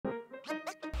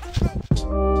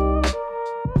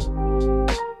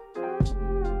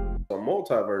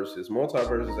Multiversus.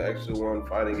 Multiversus actually won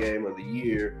Fighting Game of the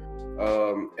Year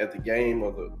at the game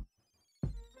of the.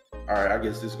 All right, I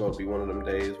guess this is gonna be one of them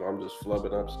days where I'm just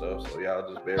flubbing up stuff, so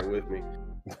y'all just bear with me.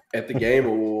 At the Game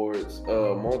Awards,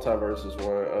 Multiversus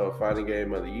won Fighting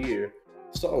Game of the Year.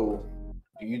 So,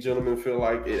 do you gentlemen feel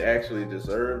like it actually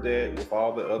deserved that with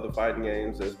all the other fighting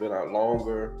games that's been out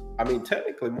longer? I mean,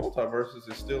 technically, Multiversus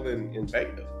is still in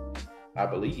beta, I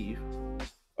believe.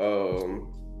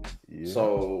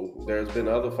 So there's been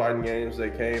other fighting games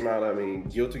that came out. I mean,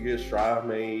 Guilty Gear Strive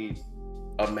made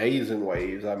amazing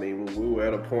waves. I mean, we were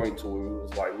at a point to where it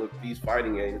was like, look, these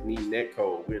fighting games need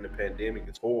netcode. We're in a pandemic.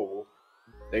 It's horrible.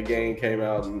 That game came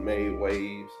out and made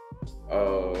waves.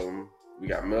 We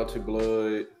got Melted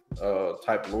Blood,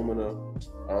 Type Lumina.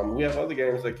 We have other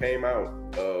games that came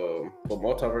out. But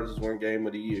Multiversus won Game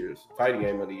of the Year, Fighting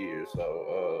Game of the Year.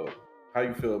 So, how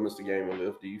you feel, Mr. Gamer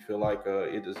Lift? Do you feel like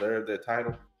it deserved that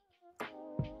title?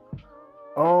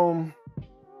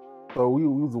 So we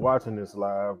was watching this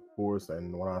live, of course,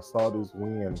 and when I saw this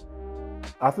win,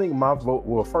 I think my vote.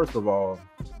 Well, first of all,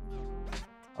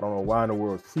 I don't know why in the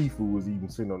world Sifu was even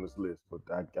sitting on this list, but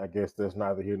I guess that's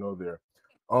neither here nor there.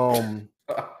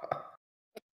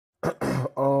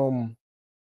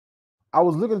 I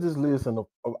was looking at this list, and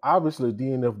obviously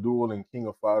DNF Duel and King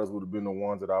of Fighters would have been the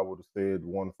ones that I would have said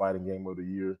won Fighting Game of the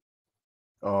Year.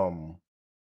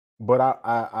 But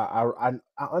I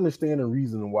understand the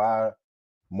reason why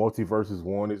Multiversus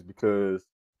won is because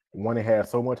one, it had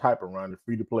so much hype around it,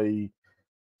 free to play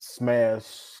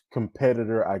Smash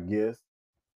competitor, I guess.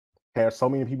 Had so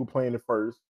many people playing it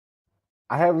first.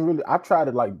 I tried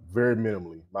it like very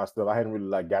minimally myself. I hadn't really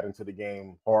like got into the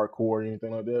game hardcore or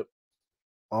anything like that.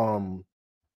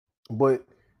 But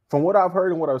from what I've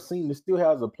heard and what I've seen, it still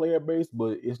has a player base,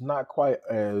 but it's not quite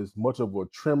as much of a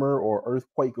tremor or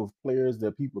earthquake of players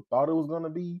that people thought it was gonna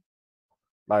be.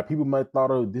 Like people might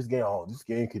thought of this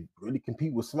game could really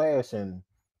compete with Smash, and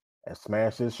as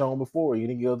Smash has shown before,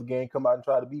 any other game come out and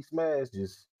try to beat Smash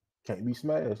just can't be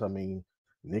Smash. I mean,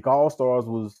 Nick All Stars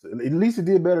was at least it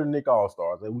did better than Nick All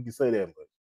Stars. We can say that much.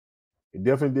 It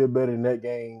definitely did better in that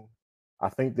game. I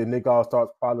think that Nick All Stars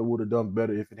probably would have done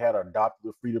better if it had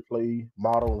adopted the free to play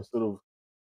model instead of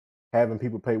having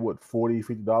people pay $40,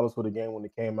 $50 for the game when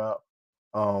it came out.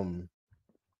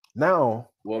 Now,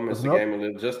 well, Mr.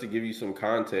 Gamer, just to give you some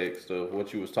context of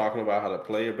what you was talking about, how the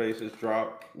player bases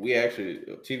dropped, we actually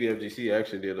TVFGC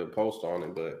actually did a post on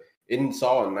it, but it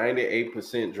saw a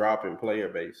 98% drop in player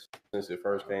base since it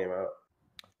first came out.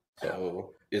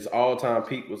 So its all-time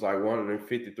peak was like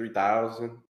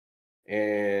 153,000,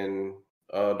 and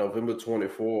November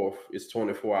 24th, its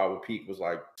 24-hour peak was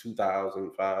like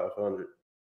 2,500.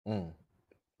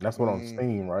 That's what on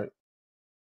Steam, right?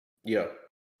 Yeah.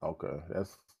 Okay,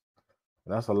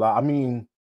 that's a lot. I mean,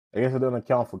 I guess it doesn't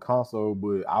account for console,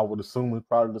 but I would assume it's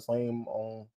probably the same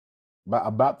on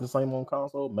about the same on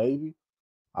console. Maybe,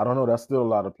 I don't know. That's still a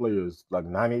lot of players. Like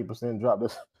 98% drop.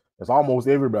 That's almost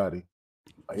everybody.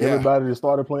 Everybody that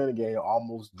started playing the game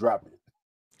almost dropped it.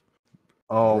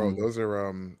 Bro, those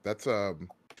are that's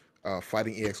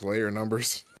Fighting EX layer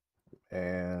numbers.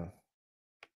 And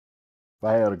if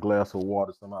I had a glass of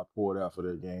water, somehow pour it out for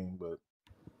that game. But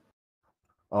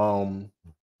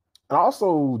and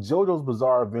also JoJo's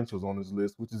Bizarre Adventures on this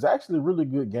list, which is actually a really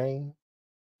good game.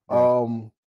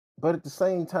 But at the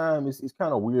same time, it's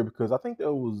kind of weird because I think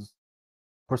there was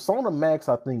Persona Max.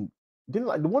 I think didn't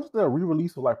like the ones that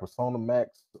re-released of like Persona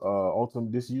Max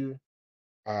Ultimate this year.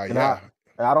 And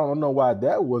I don't know why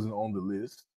that wasn't on the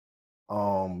list.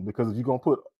 Because if you're gonna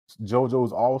put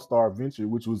JoJo's All-Star Adventure,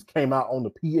 which came out on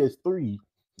the PS3,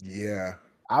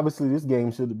 obviously this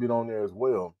game should have been on there as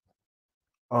well.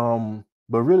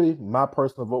 But really, my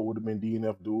personal vote would have been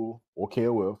DNF Duel or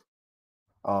KOF.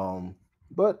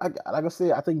 But like I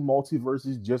said, I think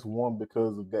Multiversus just won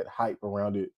because of that hype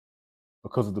around it,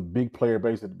 because of the big player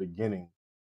base at the beginning.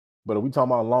 But if we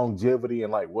talking about longevity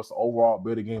and like what's the overall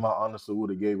better game, I honestly would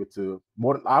have gave it to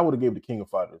I would have gave it to King of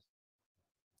Fighters.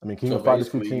 I mean, King of Fighters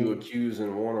 15. You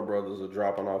accusing Warner Brothers of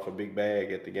dropping off a big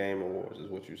bag at the Game Awards,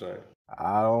 is what you're saying?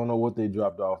 I don't know what they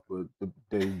dropped off, but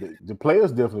the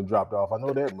players definitely dropped off. I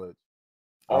know that much.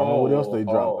 I don't know what else they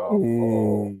dropped off.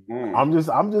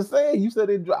 I'm just saying. You said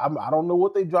they dropped. I don't know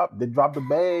what they dropped. They dropped the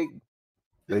bag.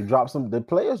 They dropped some. The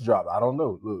players dropped. I don't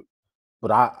know. Look,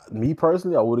 but me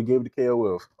personally, I would have gave it to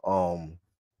KOF.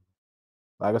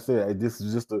 Like I said, it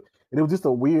was just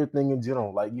a weird thing in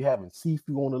general. Like you having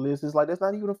Sifu on the list. It's like that's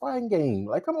not even a fighting game.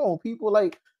 Like, come on, people.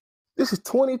 Like, this is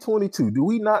 2022. Do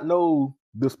we not know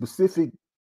the specific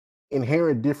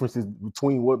inherent differences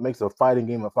between what makes a fighting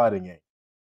game a fighting game?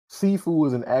 Sifu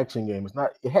is an action game.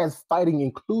 It has fighting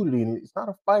included in it. It's not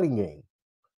a fighting game.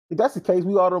 If that's the case,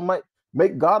 we ought to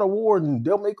make God of War and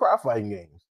Devil May Cry fighting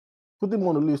games. Put them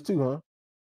on the list too, huh?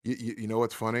 You know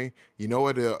what's funny? You know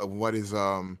what is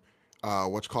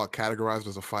what's called categorized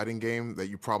as a fighting game that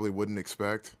you probably wouldn't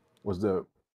expect? What's that?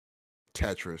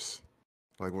 Tetris.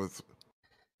 Like with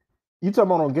You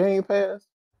talking about on Game Pass?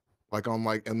 like on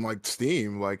like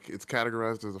Steam, like it's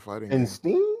categorized as a fighting In game.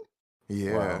 Steam?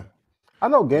 Yeah. Wow. I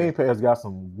know Game Pass got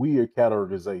some weird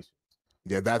categorizations.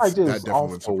 Yeah, that just definitely off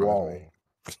wouldn't the surprise wall. me.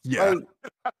 Yeah.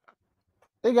 Like,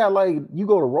 they got like you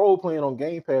go to role playing on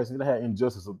Game Pass and they had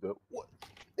Injustice up there. What?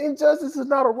 Injustice is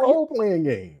not a role playing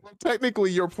game. Well,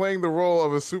 technically, you're playing the role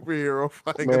of a superhero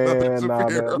fighting another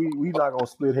superhero. Man. We not gonna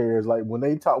split hairs. Like when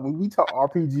we talk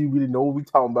RPG, we didn't know what we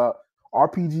talking about.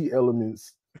 RPG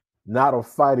elements, not a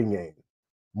fighting game.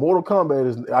 Mortal Kombat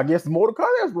is, I guess, Mortal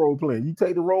Kombat is role playing. You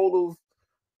take the role of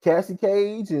Cassie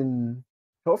Cage and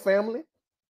her family.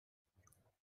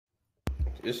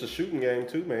 It's a shooting game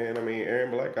too, man. I mean,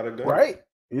 Aaron Black got a gun. Right.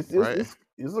 It's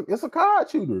a card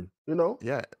shooter, you know.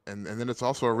 Yeah, and then it's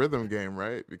also a rhythm game,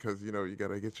 right? Because you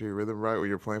gotta get your rhythm right when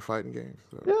you're playing fighting games.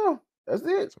 So. Yeah, that's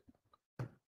it.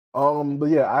 But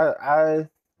yeah,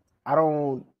 I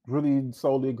don't really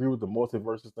solely agree with the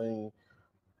Multiversus thing.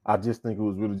 I just think it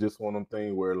was really just one of them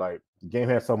things where like the game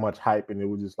had so much hype and it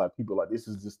was just like people like this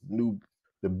is just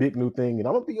the big new thing. And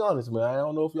I'm gonna be honest, man. I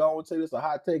don't know if y'all would say this a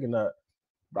hot take or not,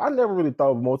 but I never really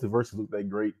thought Multiversus looked that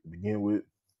great to begin with.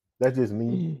 That's just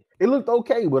me. It looked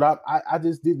okay, but I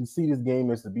just didn't see this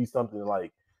game as to be something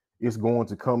like it's going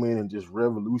to come in and just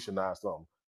revolutionize something.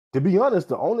 To be honest,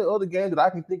 the only other game that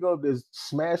I can think of that's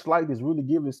Smash like that's really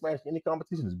giving Smash any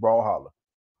competition is Brawlhalla.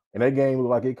 And that game looked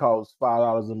like it costs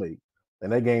 $5 to make.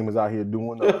 And that game is out here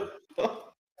doing nothing.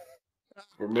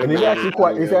 And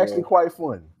it's actually quite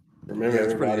fun. Remember,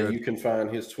 everybody, you can find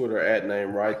his Twitter @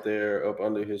 name right there up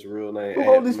under his real name. Who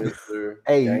gonna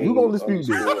dispute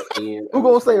this? Who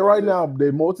gonna say right now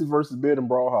that Multiversus is better than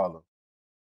Brawlhalla?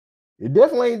 It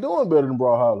definitely ain't doing better than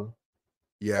Brawlhalla.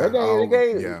 Yeah, that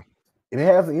game, yeah. And it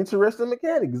has an interesting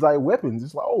mechanic. It's like weapons.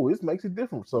 It's like, oh, this makes it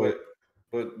different. So,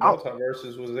 but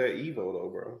Multiversus was at Evo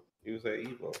though, bro. He was at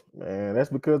Evo. Man,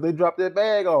 that's because they dropped that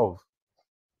bag off.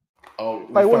 Oh,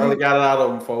 we finally got it out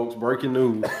of them, folks. Breaking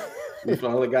news. We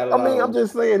finally got it. I'm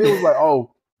just saying, it was like,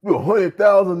 oh,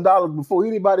 $100,000 before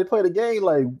anybody played the game.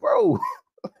 Like, bro,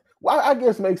 well, I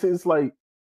guess it makes sense. Like,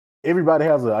 everybody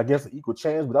has an equal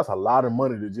chance, but that's a lot of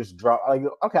money to just drop. Like,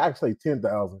 okay, I can say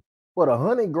 10,000, but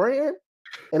 $100,000,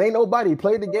 and ain't nobody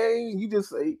played the game. You just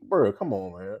say, bro, come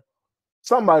on, man.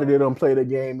 Somebody that done play the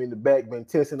game in the back been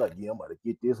testing, like, yeah, I'm about to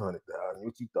get this 100,000.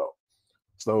 What you thought?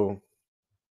 So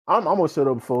I'm gonna shut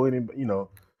up before any,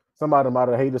 somebody might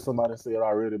have hated somebody said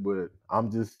already, but I'm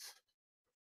just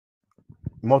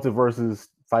Multiversus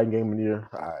fighting game of the year.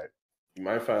 All right. You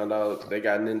might find out they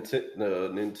got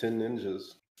Nintendo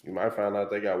Ninjas. You might find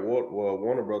out they got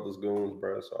Warner Brothers goons,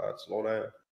 bro. So I'd slow down.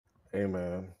 Hey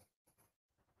man,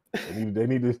 they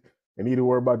need to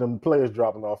worry about them players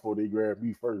dropping off before they grab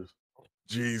me first.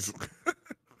 Jeez.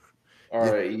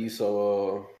 All right, E.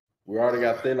 So we already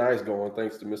got thin ice going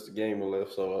thanks to Mr. Gamer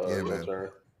left. So your turn.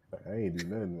 I ain't do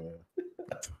nothing, man.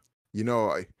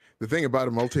 The thing about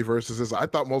a Multiversus is I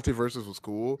thought Multiversus was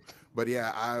cool, but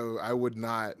yeah, I would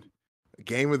not.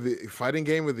 Fighting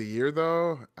game of the year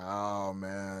though. Oh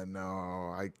man,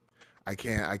 no, I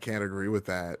can't agree with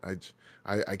that.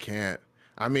 I can't.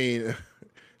 I mean,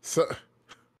 so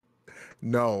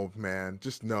no, man,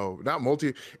 just no. Not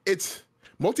Multiversus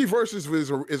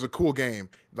is a cool game.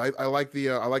 I like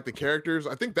the characters.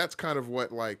 I think that's kind of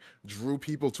what like drew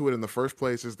people to it in the first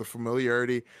place is the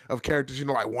familiarity of characters.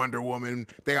 Like Wonder Woman.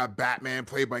 They got Batman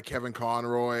played by Kevin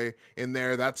Conroy in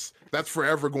there. That's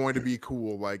forever going to be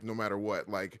cool. Like no matter what.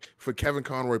 Like for Kevin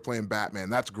Conroy playing Batman,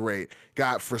 that's great.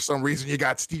 For some reason you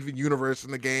got Steven Universe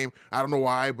in the game. I don't know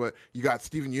why, but you got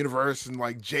Steven Universe and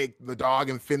like Jake the dog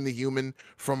and Finn the human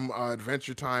from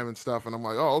Adventure Time and stuff. And I'm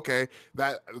like, oh okay,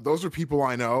 those are people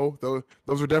I know.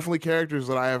 Those are definitely characters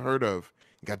that I have heard of.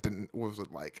 You got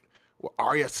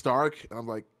Arya Stark, and I'm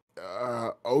like,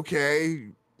 okay.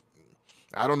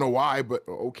 I don't know why, but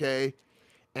okay.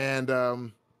 And I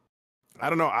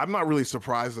don't know. I'm not really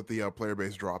surprised that the player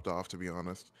base dropped off, to be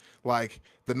honest. Like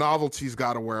the novelty's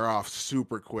got to wear off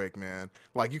super quick, man.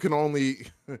 Like you can only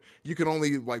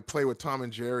like play with Tom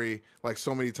and Jerry like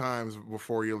so many times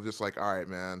before you're just like, all right,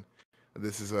 man,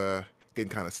 this is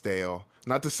getting kind of stale.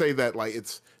 Not to say that like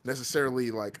it's necessarily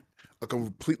like a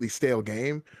completely stale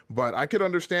game, but I could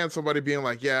understand somebody being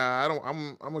like, yeah,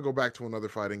 I'm gonna go back to another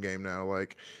fighting game now.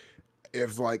 Like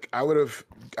if like I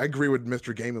agree with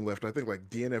Mr. Game and Lift. I think like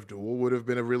DNF Duel would have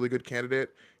been a really good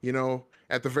candidate,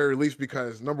 at the very least,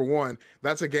 because number one,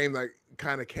 that's a game that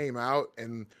kind of came out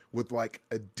and with like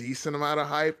a decent amount of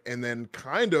hype, and then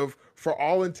kind of for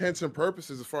all intents and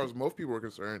purposes, as far as most people were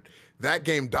concerned, that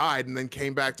game died and then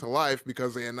came back to life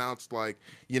because they announced like,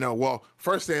 well,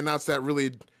 first they announced that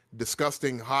really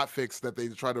disgusting hotfix that they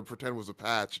tried to pretend was a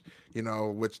patch,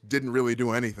 which didn't really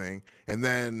do anything. And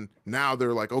then now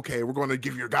they're like, okay, we're going to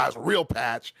give your guys a real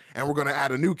patch and we're going to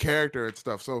add a new character and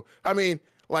stuff. So, I mean,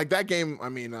 like that game, I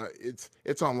mean,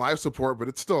 it's on live support, but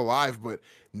it's still alive. But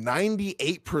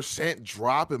 98%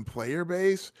 drop in player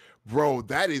base, bro,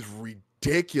 that is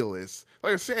ridiculous.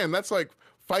 Like I'm saying, that's like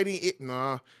fighting it.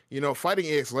 Fighting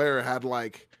EX Layer had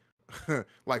like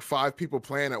 5 people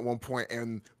playing at one point,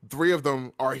 and 3 of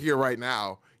them are here right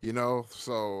now.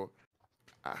 So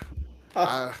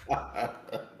I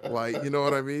like, you know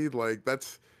what I mean? Like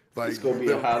that's like it's gonna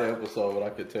be a hot episode. I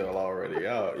could tell already.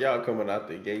 Y'all coming out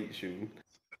the gate shooting.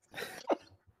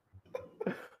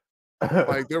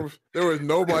 Like there was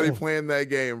nobody playing that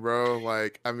game, bro.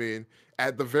 Like I mean,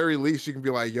 at the very least, you can be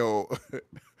like, yo.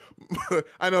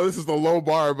 I know this is the low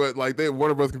bar, but like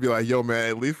one of us could be like, yo, man,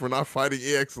 at least we're not fighting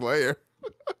EX Layer.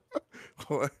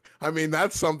 I mean,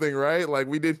 that's something, right? Like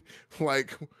we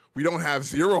don't have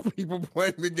 0 people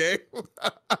playing the game.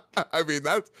 I mean,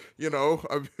 that's,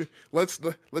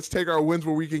 let's take our wins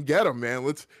where we can get them, man.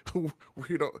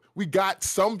 We got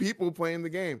some people playing the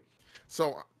game.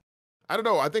 So I don't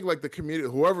know. I think like the community,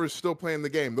 whoever is still playing the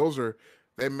game,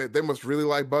 they must really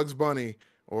like Bugs Bunny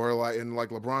or like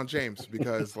LeBron James,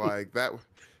 because like that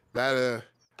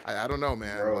I don't know,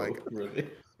 man. Bro, like really.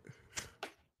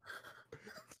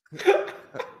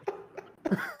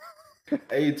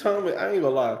 Hey, Tom, I ain't gonna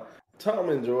lie. Tom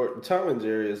and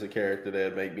Jerry is a character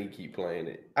that make me keep playing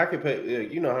it. I could pay.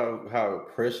 You know how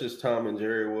precious Tom and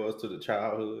Jerry was to the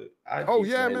childhood. I keep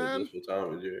playing man. it just for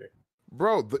Tom and Jerry.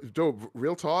 Bro,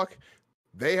 real talk.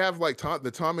 They have like the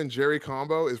Tom and Jerry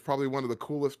combo is probably one of the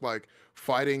coolest like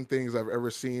fighting things I've ever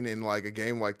seen in like a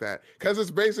game like that. Because it's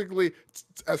basically,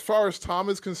 as far as Tom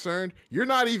is concerned, you're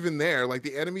not even there. Like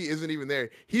the enemy isn't even there.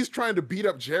 He's trying to beat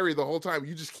up Jerry the whole time.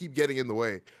 You just keep getting in the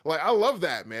way. Like I love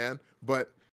that, man.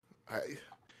 But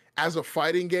as a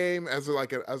fighting game, as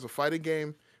a fighting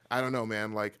game, I don't know,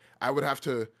 man. Like I'd have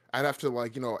to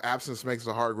like, absence makes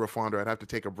the heart grow fonder. I'd have to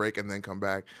take a break and then come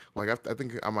back. Like I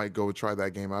think I might go try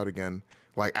that game out again,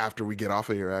 like after we get off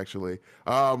of here, actually.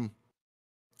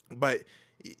 But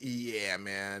yeah,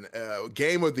 man.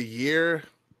 Game of the year,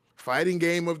 fighting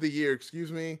game of the year.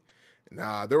 Excuse me.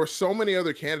 Nah, there were so many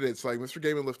other candidates. Like Mr.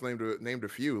 Game and Lift named a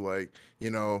few. Like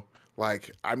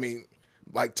I mean,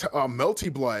 like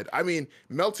Melty Blood. I mean,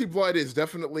 Melty Blood is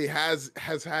definitely has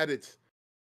had its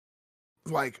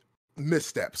like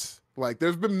missteps. Like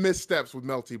there's been missteps with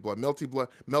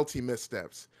Melty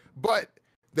missteps. But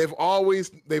they've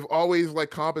always like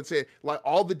compensated, like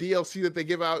all the DLC that they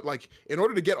give out. Like in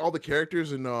order to get all the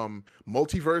characters in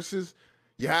Multiversus,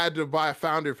 you had to buy a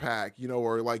founder pack,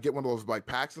 or like get one of those like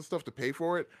packs and stuff to pay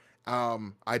for it.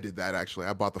 I did that actually.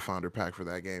 I bought the founder pack for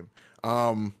that game.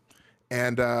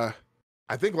 And I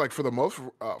think like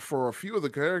for a few of the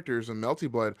characters in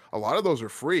Melty Blood, a lot of those are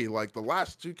free. Like the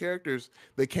last 2 characters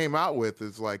they came out with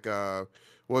is like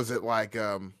was it like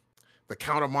the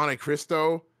Count of Monte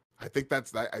Cristo? I think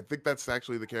that's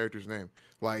actually the character's name.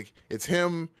 Like it's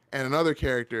him and another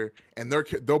character, and they're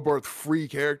both free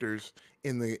characters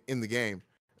in the game.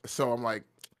 So I'm like,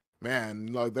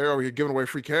 man, like they're over here giving away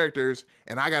free characters,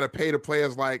 and I gotta pay to play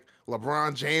as like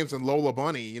LeBron James and Lola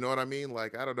Bunny. You know what I mean?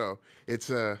 Like I don't know.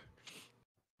 It's I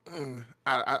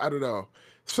don't know.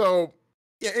 So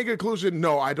yeah, in conclusion,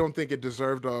 no, I don't think it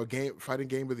deserved a fighting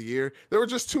game of the year. There were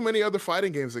just too many other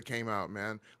fighting games that came out,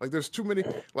 man. Like there's too many.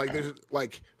 Like there's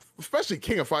like especially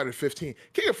King of Fighter 15.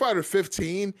 King of Fighter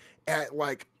 15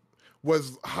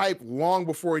 was hype long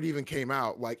before it even came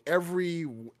out. Like every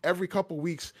couple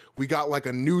weeks we got like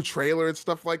a new trailer and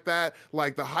stuff like that.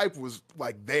 Like the hype was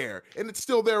like there, and it's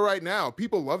still there right now.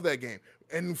 People love that game,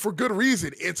 and for good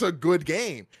reason. It's a good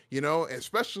game,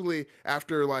 especially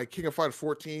after like King of Fighter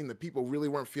 14, the people really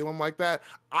weren't feeling like that.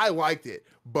 I liked it,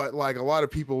 but like a lot of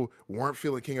people weren't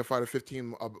feeling King of Fighter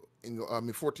 15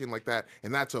 14 like that,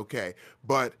 and that's okay.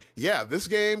 But yeah, this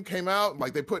game came out,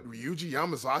 like they put Ryuji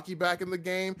Yamazaki back in the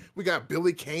game. We got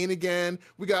Billy Kane again.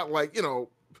 We got like, you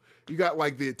got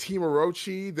like the Team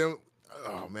Orochi. Then,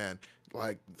 oh man,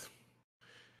 like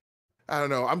I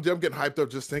don't know. I'm getting hyped up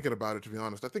just thinking about it, to be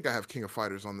honest. I think I have King of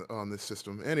Fighters on this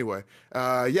system. Anyway,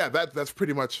 yeah, that's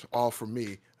pretty much all for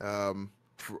me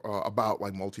about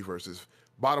like Multiversus.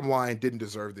 Bottom line, didn't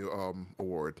deserve the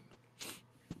award.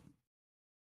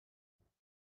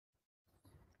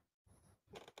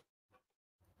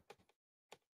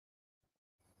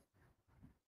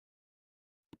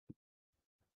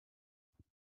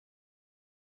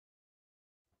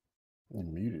 You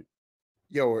muted.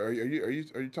 Yo, are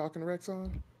you talking to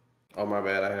Rexon? Oh my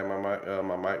bad, I had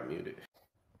my mic muted.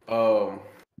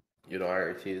 You know,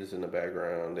 I got kids in the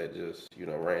background that just, you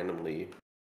know, randomly,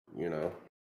 you know,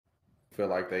 feel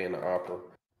like they in the opera.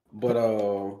 But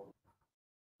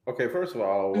okay, first of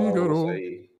all, what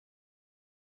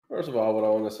I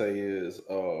want to say is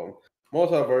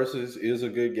Multiversus is a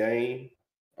good game.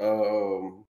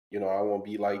 You know, I won't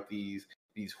be like these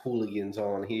hooligans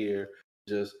on here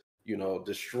just, you know,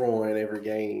 destroying every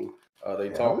game they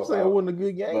Yeah, talk I'm saying it about. wasn't a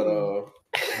good game. But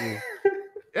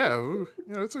Yeah, you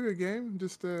know, it's a good game.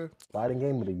 Just Fighting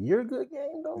game of the year, good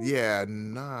game though. yeah,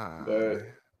 nah. but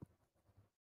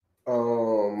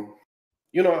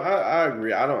you know, I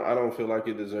agree. I don't feel like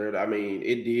it deserved. I mean,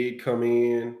 it did come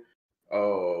in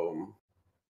a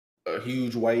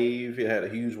huge wave. It had a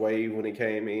huge wave when it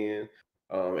came in.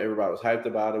 Everybody was hyped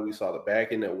about it. We saw the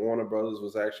backing that Warner Brothers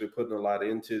was actually putting a lot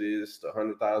into this. The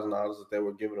 $100,000 that they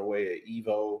were giving away at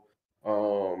Evo.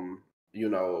 You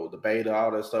know, the beta,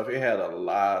 all that stuff. It had a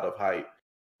lot of hype.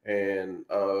 And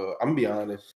I'm gonna be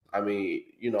honest. I mean,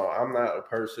 you know, I'm not a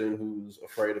person who's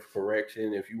afraid of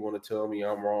correction. If you want to tell me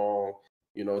I'm wrong,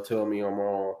 you know, tell me I'm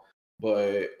wrong.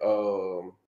 But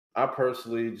I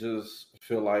personally just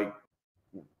feel like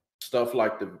stuff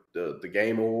like the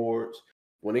Game Awards,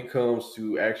 when it comes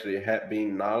to actually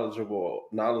being knowledgeable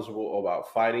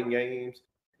about fighting games,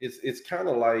 it's kind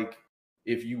of like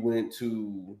if you went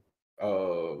to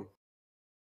uh,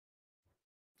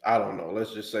 I don't know,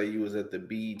 let's just say you was at the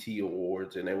BET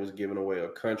Awards and they was giving away a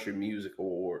country music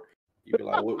award. You'd be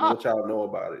like, what y'all know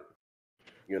about it?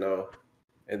 You know?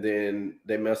 And then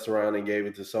they messed around and gave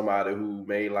it to somebody who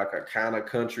made like a kind of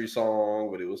country song,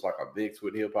 but it was like a mix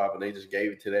with hip hop, and they just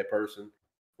gave it to that person.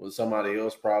 When somebody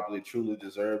else probably truly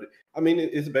deserved it. I mean,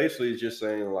 it's basically just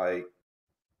saying like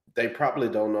they probably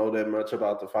don't know that much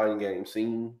about the fighting game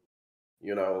scene,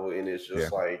 you know, and it's Yeah.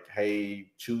 just like,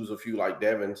 hey, choose a few. Like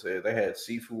Devin said, they had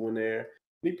Sifu in there.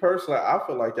 Me personally, I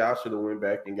feel like y'all should have went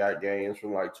back and got games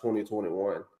from like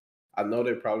 2021. I know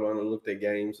they probably only looked at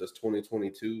games as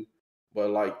 2022, but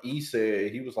like E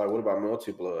said, he was like, what about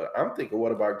Multi Blood? I'm thinking,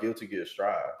 what about Guilty Gear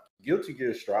Strive? Guilty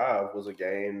Gear Strive was a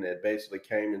game that basically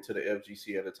came into the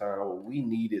FGC at a time where we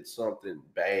needed something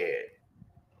bad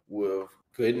with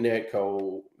good net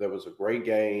code. That was a great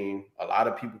game. A lot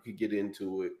of people could get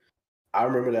into it. I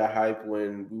remember that hype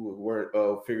when we weren't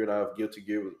figuring out if Guilty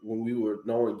Gear when we were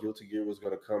knowing Guilty Gear was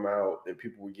going to come out and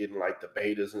people were getting like the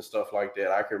betas and stuff like that.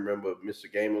 I can remember Mr.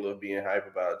 Gamerlove being hype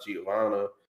about Giovanna.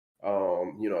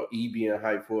 You know, E being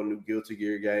hyped for a new Guilty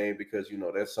Gear game because you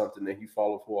know that's something that he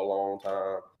followed for a long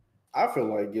time. I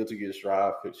feel like Guilty Gear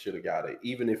Strive should have got it,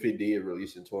 even if it did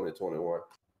release in 2021.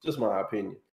 Just my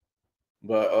opinion.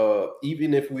 But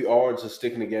even if we are just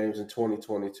sticking to games in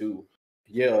 2022,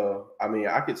 yeah, I mean,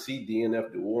 I could see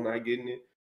DNF Duel not getting it,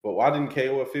 but why didn't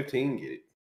KOF 15 get it?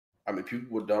 I mean, people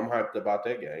were dumb hyped about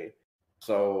that game.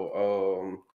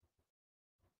 So,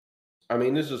 I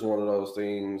mean, this is one of those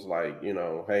things like, you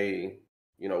know, hey,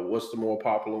 you know, what's the more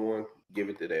popular one? Give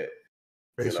it to that.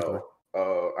 You Basically.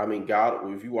 know, I mean,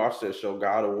 if you watch that show,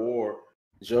 God of War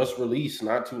just released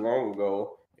not too long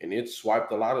ago, and it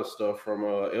swiped a lot of stuff from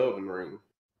Elden Ring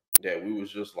that we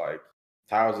was just like,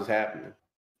 how's this happening?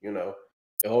 You know,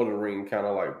 Elden Ring kind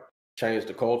of like changed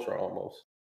the culture almost.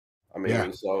 I mean,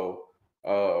 Yeah. so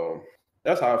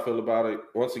that's how I feel about it.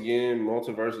 Once again,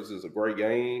 Multiversus is a great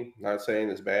game. Not saying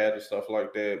it's bad or stuff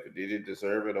like that, but did it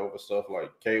deserve it over stuff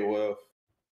like KOF,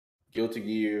 Guilty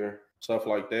Gear, stuff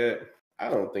like that? I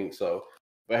don't think so.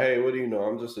 But hey, what do you know?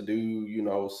 I'm just a dude, you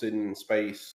know, sitting in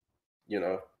space, you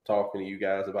know, talking to you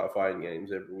guys about fighting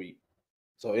games every week.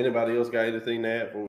 So anybody else got anything to add?